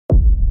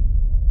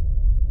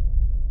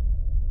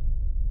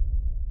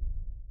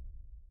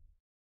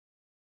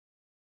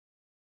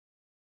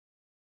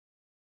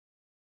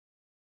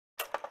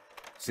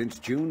Since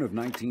June of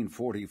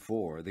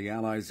 1944, the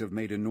Allies have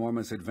made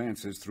enormous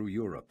advances through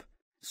Europe,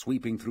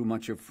 sweeping through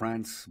much of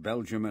France,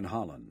 Belgium, and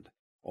Holland,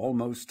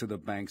 almost to the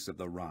banks of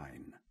the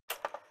Rhine.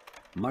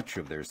 Much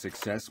of their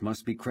success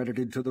must be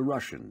credited to the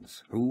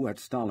Russians, who, at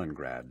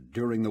Stalingrad,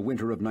 during the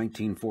winter of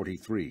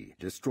 1943,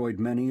 destroyed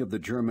many of the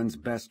Germans'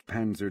 best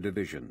panzer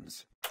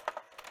divisions.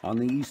 On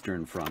the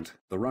Eastern Front,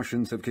 the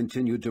Russians have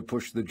continued to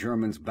push the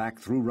Germans back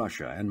through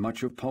Russia and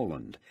much of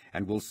Poland,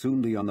 and will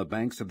soon be on the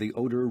banks of the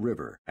Oder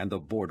River and the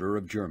border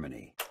of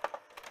Germany.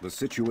 The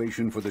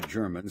situation for the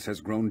Germans has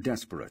grown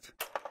desperate.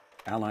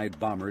 Allied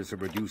bombers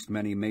have reduced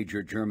many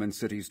major German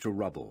cities to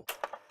rubble.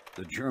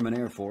 The German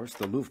Air Force,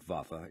 the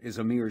Luftwaffe, is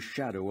a mere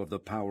shadow of the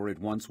power it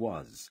once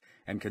was,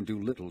 and can do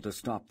little to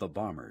stop the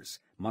bombers,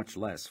 much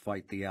less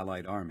fight the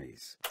Allied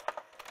armies.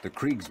 The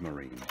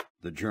Kriegsmarine,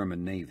 the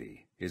German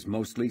Navy, is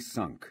mostly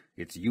sunk,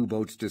 its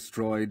U-boats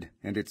destroyed,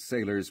 and its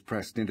sailors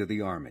pressed into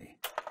the army.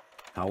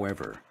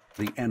 However,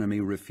 the enemy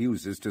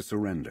refuses to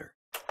surrender.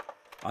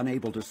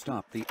 Unable to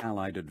stop the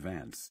Allied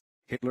advance,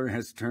 Hitler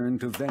has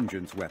turned to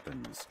vengeance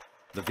weapons,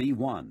 the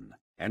V-1,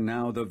 and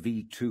now the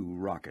V-2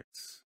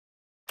 rockets.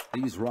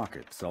 These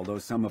rockets, although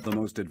some of the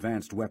most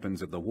advanced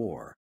weapons of the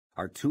war,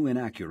 are too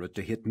inaccurate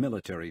to hit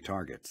military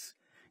targets.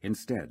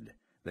 Instead,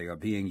 they are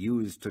being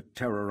used to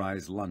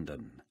terrorize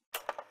London.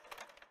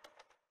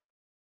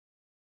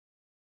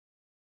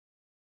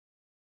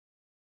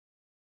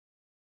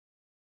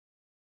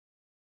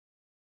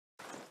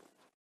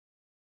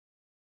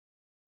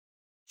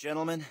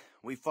 Gentlemen,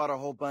 we fought a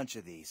whole bunch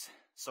of these,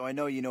 so I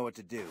know you know what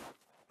to do,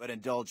 but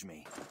indulge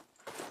me.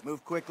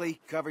 Move quickly,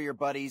 cover your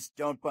buddies,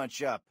 don't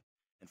bunch up,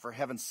 and for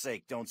heaven's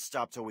sake, don't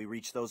stop till we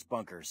reach those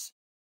bunkers.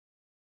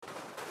 Not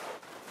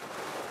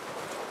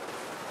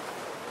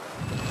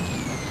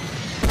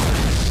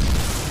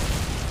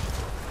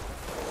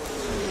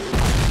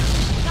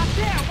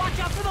there! Watch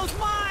out for those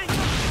mines!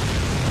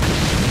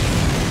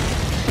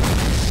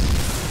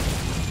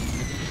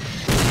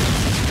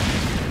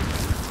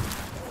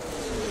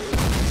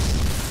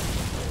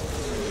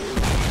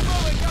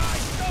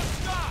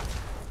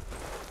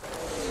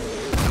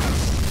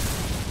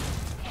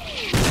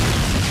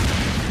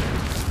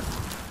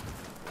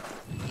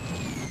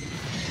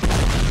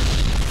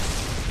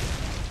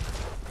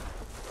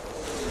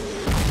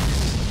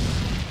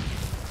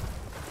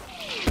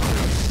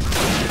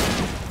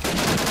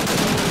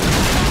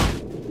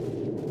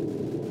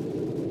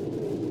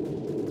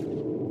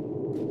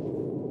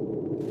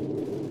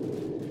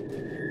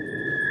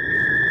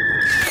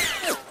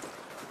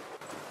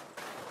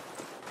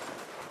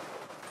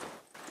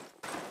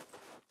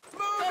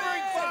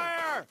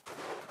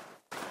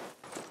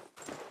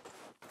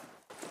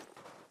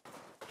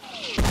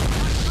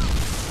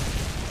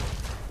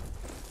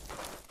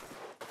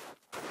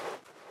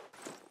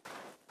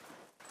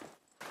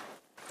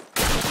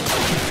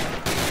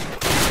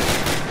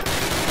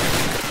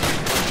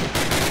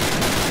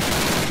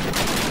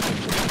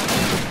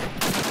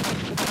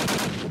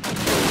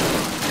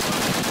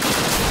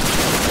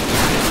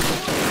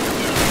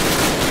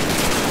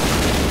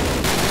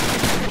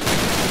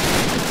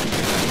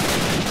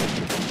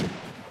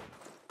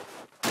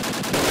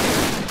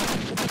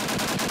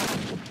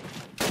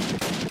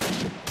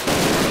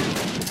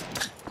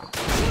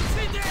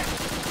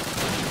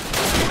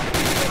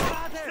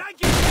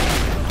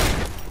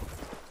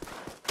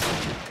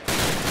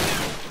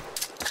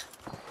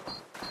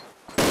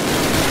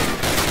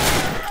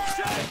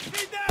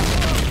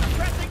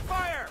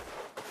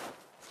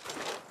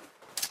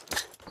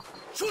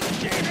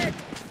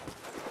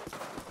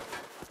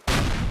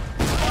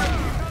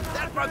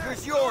 That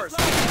bunker's yours!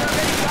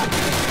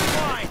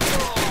 Fine!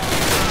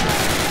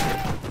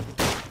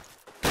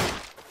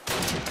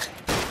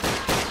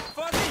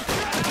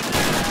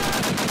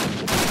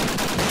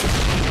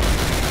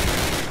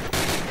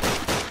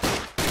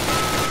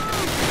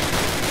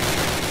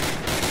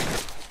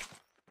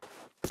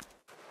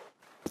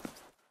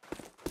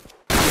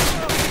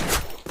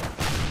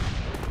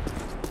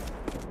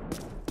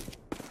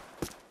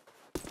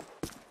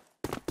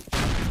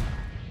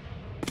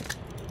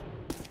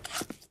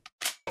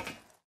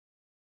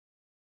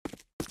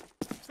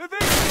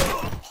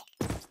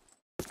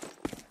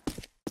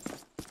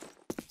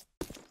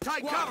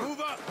 Tight cover!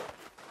 Move up!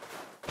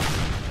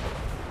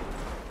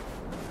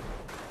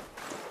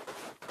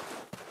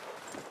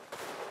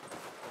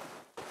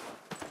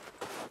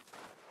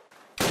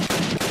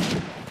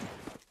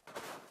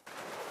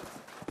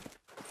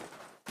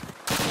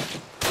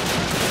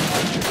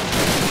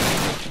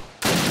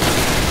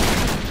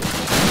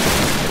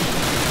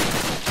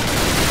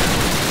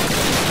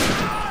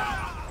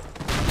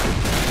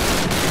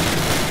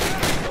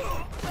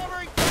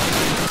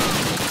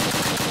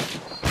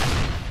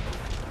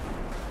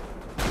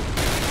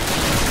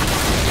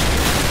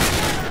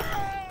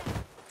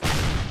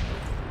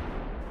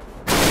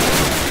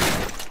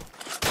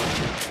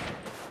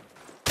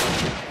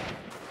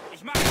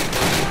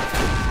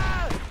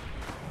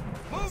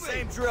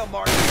 Same drill,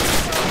 Martin.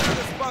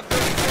 This bunker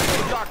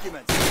and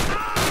documents.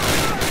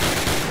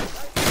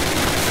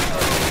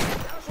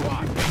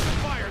 Squad, take the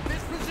fire at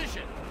this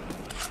position.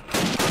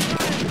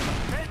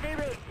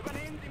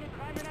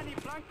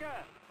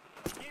 Flanke!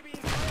 Ich gebe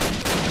Ihnen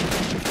Feuerschutz!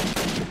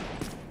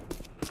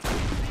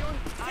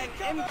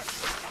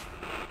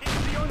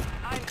 Geben Sie uns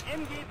ein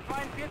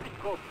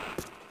MG-42-Trupp!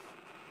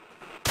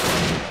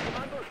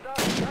 Kommandostab,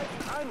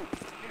 greifen an!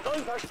 Sie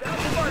sollen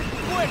verstärken! Mark,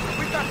 quick!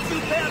 We've got 2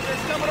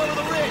 Panthers coming over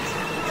the ridge!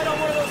 Get on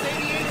one of those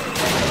 88s and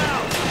take them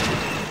out!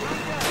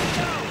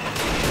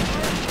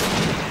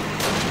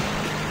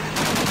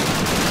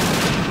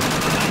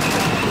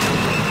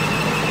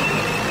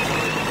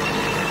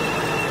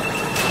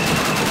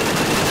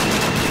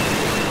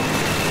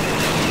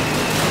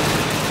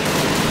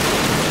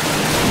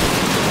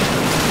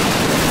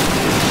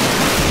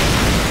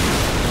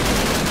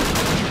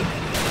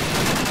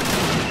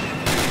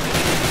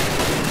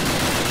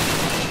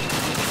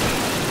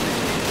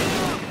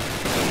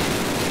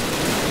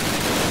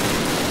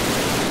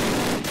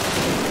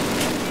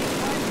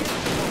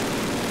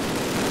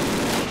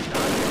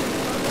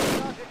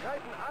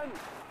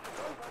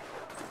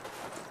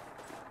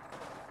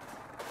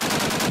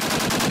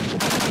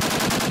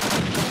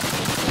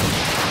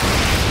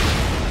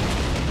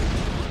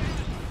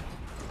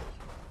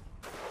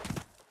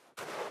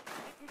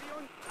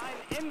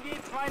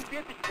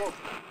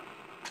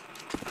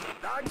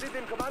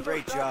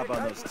 Great job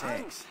on those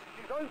tanks.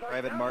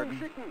 Private Martin,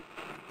 you've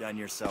done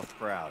yourself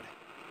proud.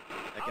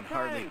 I can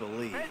hardly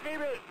believe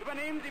Feldwebel,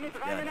 übernehmen Sie mit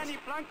You've done Reinen an it. die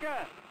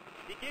Flanke!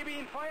 Ich gebe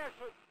Ihnen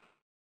Feuerschutz!